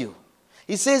instructing you.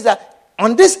 He says that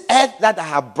on this earth that I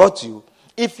have brought you,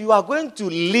 if you are going to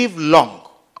live long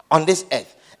on this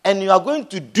earth, and you are going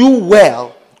to do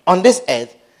well on this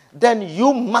earth, then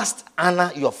you must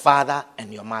honor your father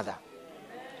and your mother.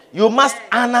 You must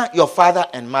honor your father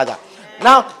and mother.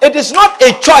 Now, it is not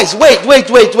a choice. Wait.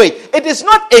 It is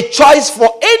not a choice for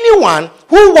anyone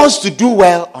who wants to do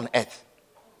well on earth.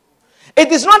 It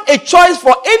is not a choice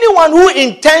for anyone who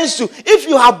intends to. If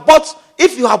you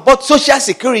have bought social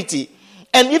security,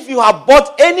 and if you have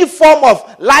bought any form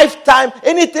of lifetime,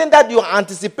 anything that you are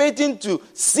anticipating to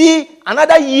see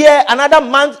another year, another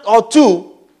month or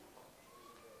two,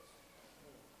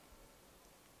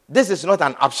 this is not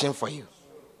an option for you.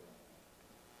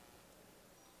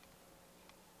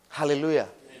 Hallelujah.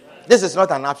 Amen. This is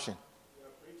not an option.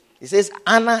 It says,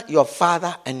 honor your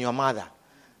father and your mother,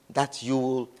 that you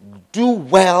will do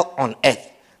well on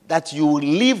earth, that you will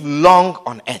live long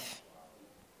on earth.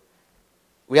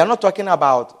 We are not talking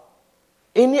about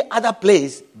any other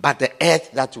place but the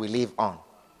earth that we live on.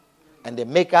 And the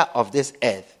maker of this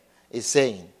earth is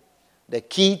saying, the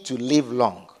key to live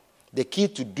long, the key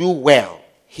to do well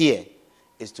here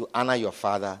is to honor your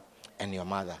father and your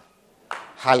mother.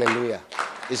 Hallelujah.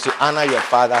 Is to honor your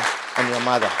father and your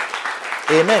mother.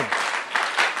 Amen.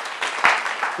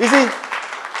 You see,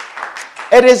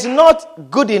 it is not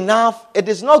good enough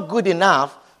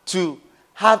to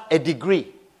have a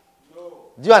degree.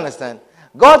 Do you understand?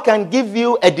 God can give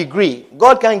you a degree.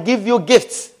 God can give you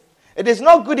gifts. It is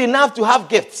not good enough to have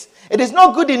gifts. It is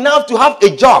not good enough to have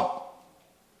a job.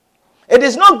 It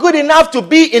is not good enough to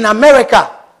be in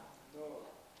America.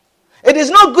 It is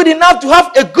not good enough to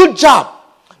have a good job.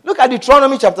 Look at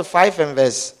Deuteronomy chapter 5 and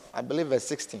verse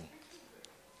 16.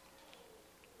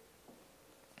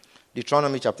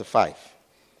 Deuteronomy chapter 5.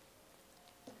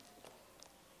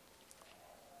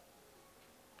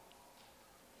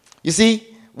 You see,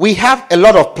 we have a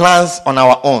lot of plans on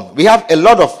our own. We have a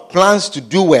lot of plans to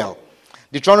do well.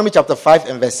 Deuteronomy chapter 5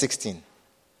 and verse 16.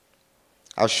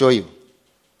 I'll show you.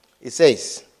 It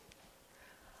says,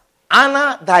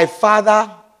 honor thy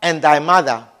father and thy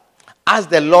mother as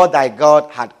the Lord thy God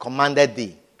had commanded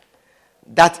thee,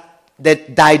 that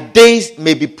thy days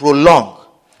may be prolonged,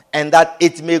 and that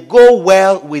it may go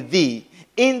well with thee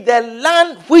in the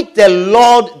land which the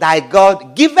Lord thy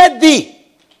God giveth thee.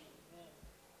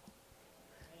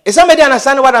 Is somebody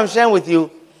understanding what I'm sharing with you?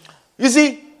 You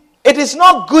see, it is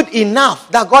not good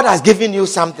enough that God has given you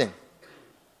something.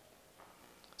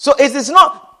 So it is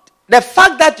not, the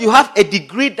fact that you have a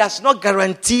degree does not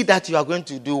guarantee that you are going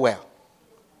to do well.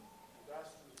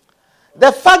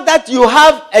 The fact that you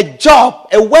have a job,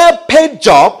 a well-paid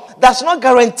job, does not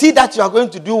guarantee that you are going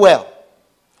to do well.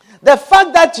 The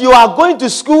fact that you are going to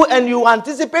school and you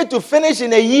anticipate to finish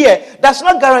in a year does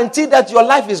not guarantee that your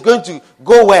life is going to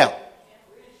go well.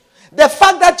 The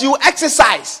fact that you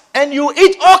exercise and you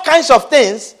eat all kinds of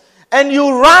things and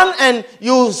you run and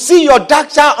you see your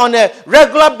doctor on a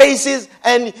regular basis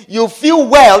and you feel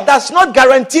well does not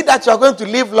guarantee that you are going to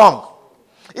live long.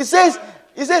 It says,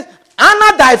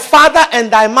 honor thy father and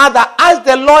thy mother as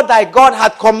the Lord thy God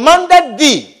hath commanded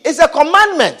thee. It's a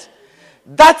commandment.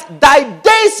 That thy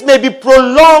days may be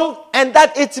prolonged and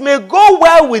that it may go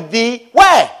well with thee.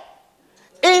 Where?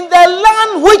 In the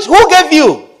land which who gave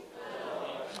you?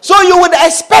 So you would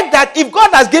expect that if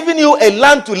God has given you a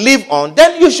land to live on,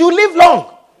 then you should live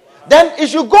long. Then it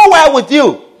should go well with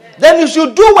you. Then you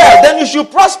should do well. Then you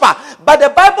should prosper. But the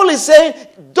Bible is saying,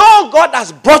 though God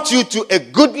has brought you to a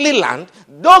goodly land,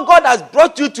 though God has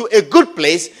brought you to a good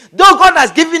place, though God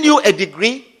has given you a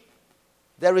degree,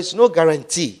 there is no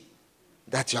guarantee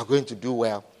that you are going to do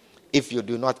well if you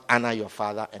do not honor your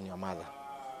father and your mother.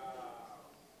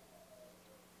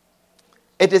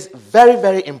 It is very,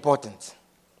 very important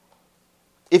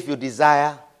if you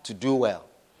desire to do well,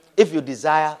 if you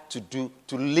desire to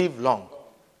live long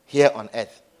here on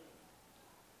earth.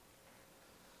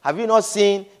 Have you not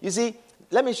seen, you see,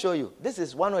 let me show you. This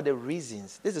is one of the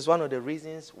reasons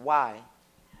why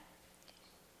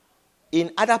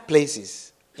in other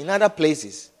places,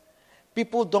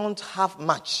 people don't have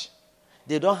much.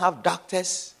 They don't have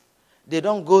doctors. They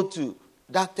don't go to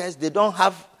doctors. They don't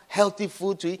have healthy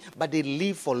food to eat, but they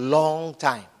live for a long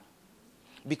time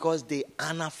because they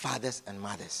honor fathers and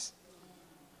mothers.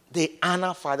 They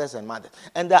honor fathers and mothers.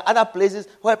 And there are other places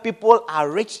where people are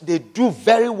rich. They do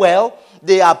very well.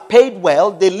 They are paid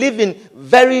well. They live in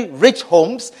very rich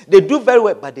homes. They do very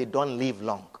well, but they don't live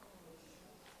long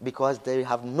because they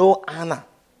have no honor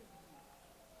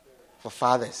for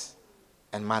fathers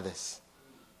and mothers.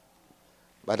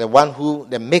 But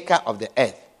the maker of the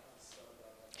earth,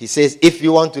 he says, if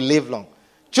you want to live long.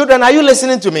 Children, are you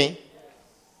listening to me?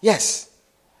 Yes.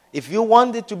 If you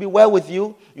want it to be well with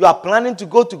you, you are planning to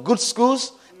go to good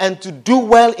schools and to do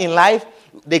well in life,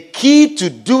 the key to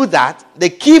do that, the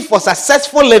key for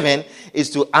successful living is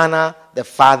to honor the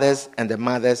fathers and the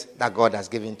mothers that God has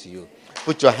given to you.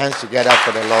 Put your hands together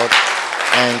for the Lord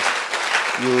and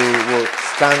you will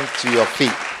stand to your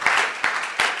feet.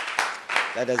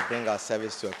 Let us bring our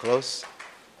service to a close.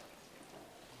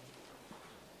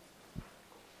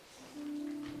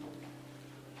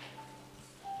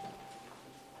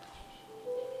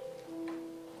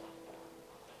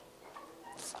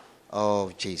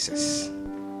 Oh, Jesus.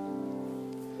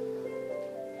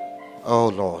 Oh,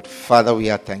 Lord. Father, we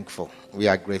are thankful. We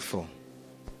are grateful.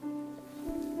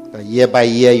 That year by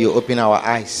year you open our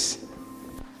eyes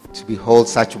to behold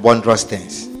such wondrous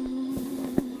things.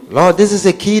 Lord, this is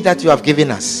a key that you have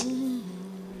given us.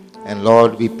 And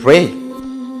Lord, we pray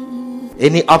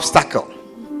any obstacle,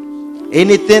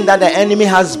 anything that the enemy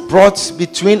has brought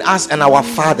between us and our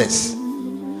fathers,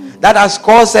 that has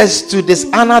caused us to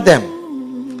dishonor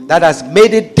them, that has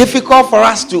made it difficult for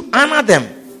us to honor them,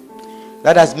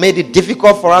 that has made it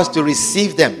difficult for us to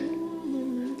receive them.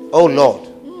 Oh Lord,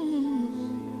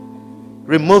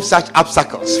 remove such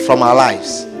obstacles from our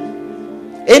lives.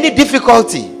 Any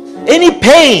difficulty, any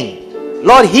pain,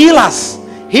 Lord, heal us.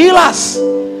 Heal us.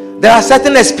 There are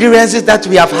certain experiences that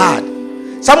we have had.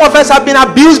 Some of us have been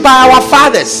abused by our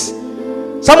fathers.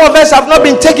 Some of us have not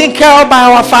been taken care of by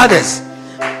our fathers.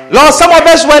 Lord, some of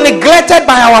us were neglected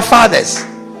by our fathers.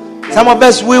 Some of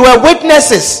us, we were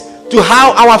witnesses to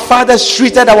how our fathers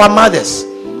treated our mothers,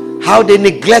 how they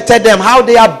neglected them, how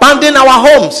they abandoned our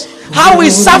homes, how we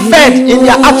suffered in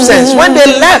their absence. When they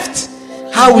left,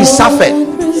 how we suffered.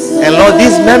 And Lord,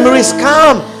 these memories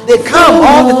come. They come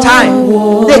all the time.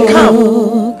 They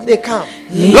come. They come.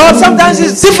 Lord, sometimes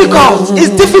it's difficult.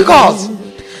 It's difficult.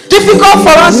 Difficult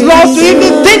for us, Lord, to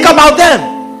even think about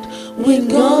them.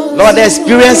 Lord, the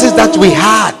experiences that we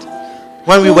had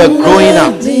when we were growing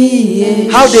up,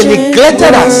 how they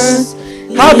neglected us,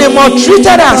 how they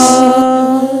maltreated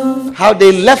us, how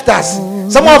they left us.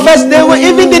 Some of us, they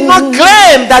even did not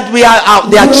claim that we are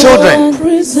their children.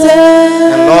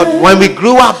 And Lord, when we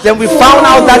grew up, then we found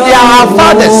out that they are our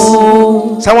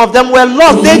fathers. Some of them were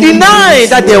lost. They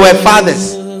denied that they were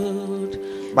fathers.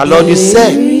 But Lord, you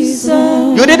said,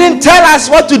 you didn't tell us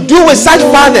what to do with such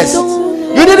fathers.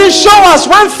 You didn't show us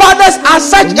when fathers are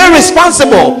such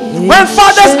irresponsible, when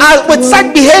fathers are with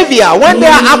such behavior, when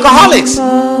they are alcoholics,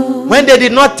 when they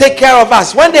did not take care of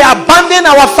us, when they abandon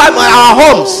our family, our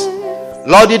homes.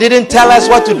 Lord, you didn't tell us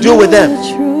what to do with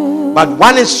them. But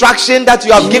one instruction that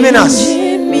you have given us,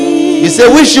 you say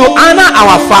we should honor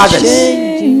our fathers.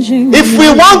 If we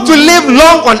want to live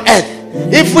long on earth,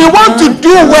 if we want to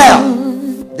do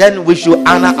well, then we should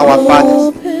honor our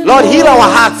fathers. Lord, heal our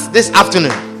hearts this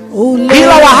afternoon. Heal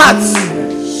our hearts.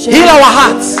 Heal our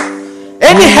hearts.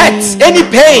 Any hurt, any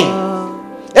pain,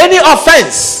 any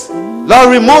offense, Lord,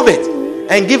 remove it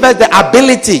and give us the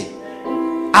ability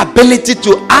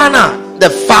to honor the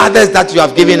fathers that you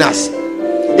have given us.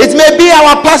 It may be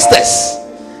our pastors.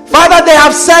 Father, they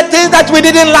have said things that we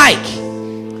didn't like.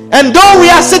 And though we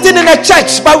are sitting in a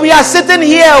church, but we are sitting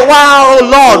here, wow,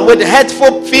 Lord, with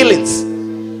hurtful feelings,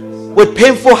 with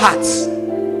painful hearts.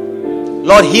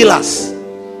 Lord, heal us.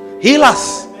 Heal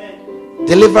us.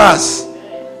 Deliver us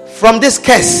from this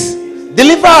curse.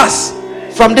 Deliver us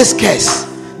from this curse.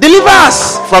 Deliver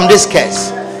us from this curse.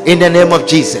 In the name of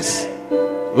Jesus.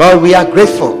 Lord, we are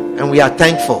grateful and we are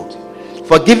thankful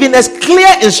for giving us clear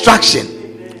instruction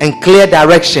and clear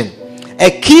direction.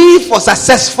 A key for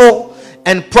successful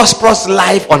and prosperous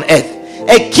life on earth.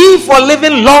 A key for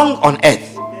living long on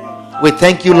earth. We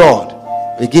thank you, Lord.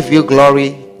 We give you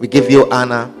glory. We give you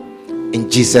honor. In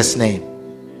Jesus' name.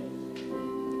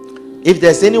 If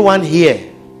there's anyone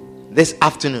here this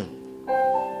afternoon,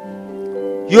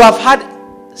 you have had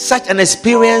such an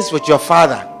experience with your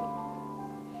father.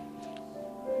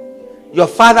 Your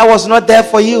father was not there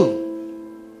for you.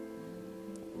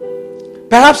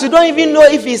 Perhaps you don't even know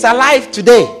if he's alive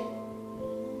today.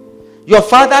 Your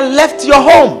father left your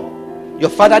home.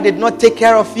 Your father did not take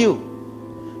care of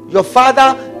you. Your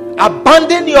father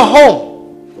abandoned your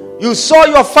home. You saw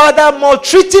your father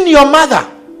maltreating your mother.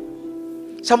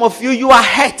 Some of you are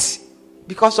hurt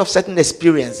because of certain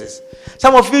experiences.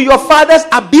 Some of you, your fathers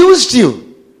abused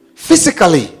you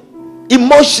physically,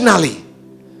 emotionally.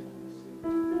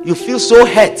 You feel so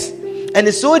hurt. And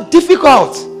it's so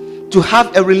difficult to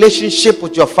have a relationship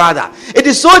with your father. It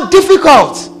is so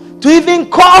difficult to even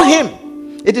call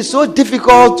him. It is so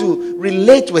difficult to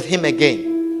relate with him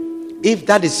again. If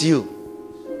that is you,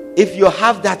 if you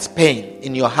have that pain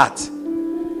in your heart,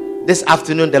 this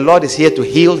afternoon the Lord is here to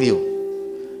heal you.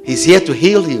 He's here to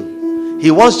heal you. He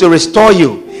wants to restore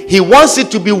you. He wants it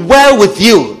to be well with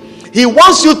you. He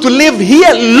wants you to live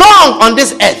here long on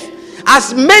this earth.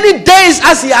 As many days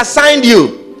as he assigned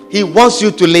you, he wants you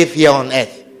to live here on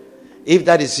earth. If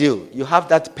that is you, you have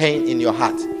that pain in your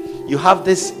heart. You have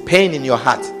this pain in your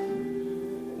heart.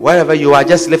 Wherever you are,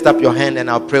 just lift up your hand and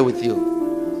I'll pray with you.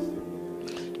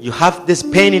 You have this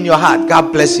pain in your heart.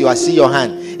 God bless you. I see your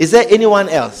hand. Is there anyone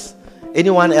else?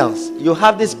 Anyone else? You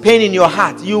have this pain in your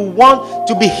heart. You want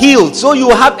to be healed, so you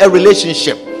have a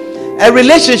relationship. A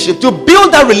relationship. To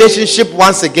build that relationship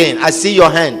once again. I see your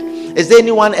hand. Is there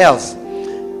anyone else?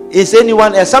 Is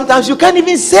anyone else? Sometimes you can't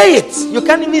even say it. You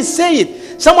can't even say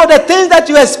it. Some of the things that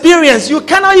you experience, you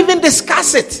cannot even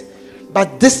discuss it.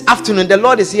 But this afternoon, the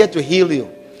Lord is here to heal you.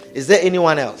 Is there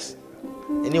anyone else?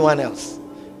 Anyone else?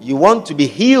 You want to be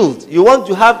healed. You want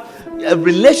to have a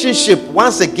relationship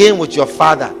once again with your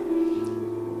Father.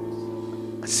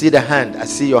 I see the hand. I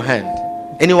see your hand.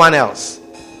 Anyone else?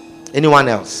 Anyone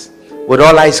else? With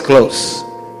all eyes closed.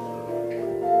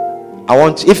 I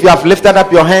want, if you have lifted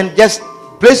up your hand, just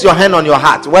place your hand on your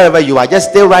heart. Wherever you are,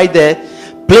 just stay right there.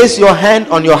 Place your hand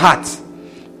on your heart.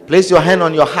 Place your hand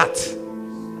on your heart.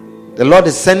 The Lord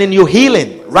is sending you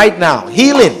healing right now.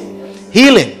 Healing.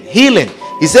 Healing. Healing.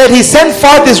 He said he sent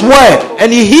forth his word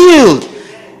and he healed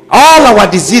all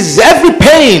our diseases, every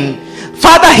pain.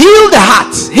 Father, heal the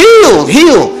heart. Heal,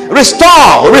 heal.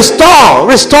 Restore, restore,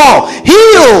 restore.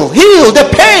 Heal, heal the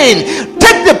pain.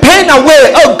 Take the pain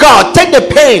away. Oh God, take the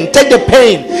pain. Take the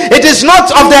pain. It is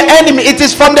not of the enemy. It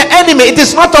is from the enemy. It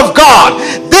is not of God.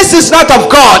 This is not of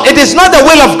God. It is not the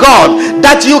will of God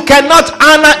that you cannot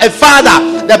honor a father.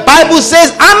 The Bible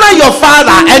says, honor your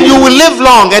father and you will live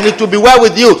long and it will be well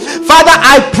with you. Father,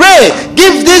 I pray,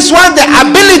 give this one the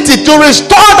ability to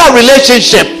restore that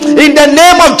relationship in the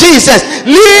name of Jesus.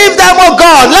 Leave them, oh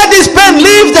God. Let this pain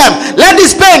leave them. Let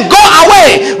this pain go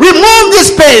away. Remove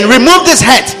this pain. Remove this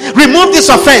hurt. Remove this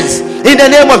offense in the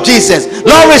name of Jesus.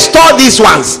 Lord, restore these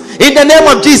ones in the name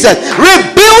of Jesus.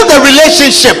 Rebuild the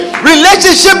relationship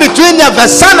between the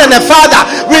son and the father,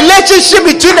 relationship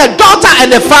between a daughter and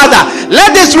a father.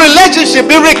 Let this relationship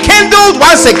be rekindled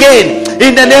once again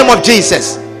in the name of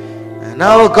Jesus. And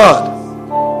now, God,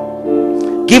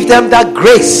 give them that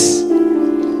grace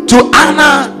to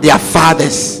honor their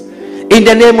fathers in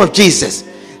the name of Jesus.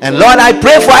 And Lord, I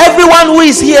pray for everyone who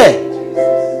is here,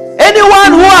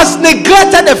 anyone who has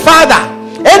neglected the father,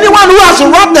 anyone who has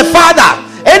robbed the father,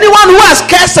 anyone who has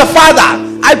cursed the father,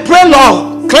 I pray,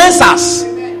 Lord, cleanse us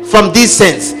from these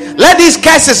sins. Let these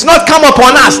curses not come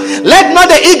upon us. Let not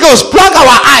the eagles plug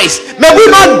our eyes. May we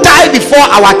not die before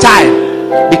our time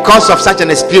because of such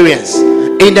an experience.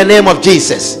 In the name of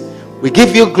Jesus, we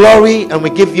give you glory and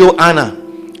we give you honor.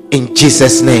 In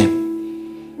Jesus'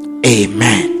 name,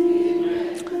 amen.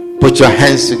 Put your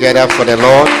hands together for the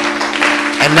Lord.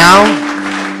 And now,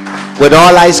 with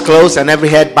all eyes closed and every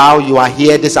head bowed, you are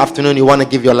here this afternoon. You want to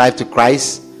give your life to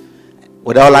Christ.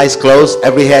 With all eyes closed,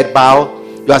 every head bowed.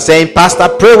 You are saying, Pastor,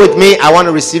 pray with me. I want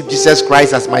to receive Jesus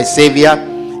Christ as my Savior.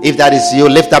 If that is you,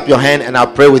 lift up your hand and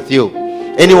I'll pray with you.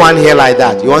 Anyone here like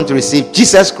that? You want to receive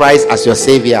Jesus Christ as your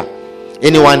Savior?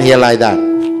 Anyone here like that?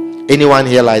 Anyone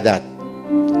here like that?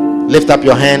 Lift up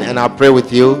your hand and I'll pray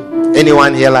with you.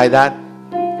 Anyone here like that?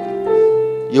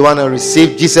 You want to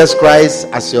receive Jesus Christ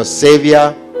as your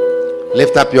Savior?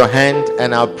 Lift up your hand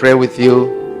and I'll pray with you.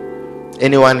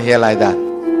 Anyone here like that?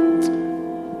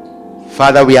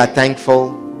 Father, we are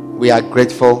thankful. We are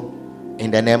grateful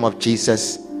in the name of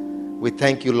Jesus. We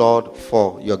thank you, Lord,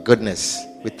 for your goodness.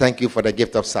 We thank you for the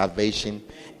gift of salvation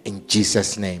in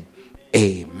Jesus' name.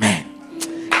 Amen.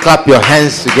 Clap your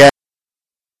hands together.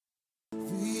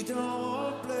 We don't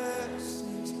want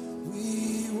blessings,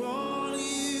 we want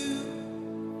you.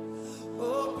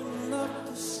 Open up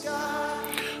the sky.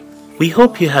 We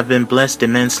hope you have been blessed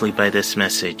immensely by this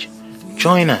message.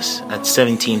 Join us at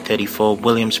 1734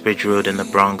 Williamsbridge Road in the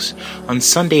Bronx on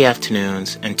Sunday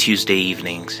afternoons and Tuesday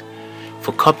evenings.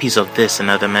 For copies of this and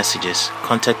other messages,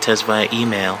 contact us via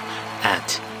email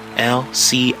at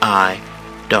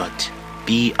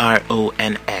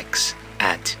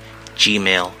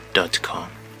lci.bronx@gmail.com.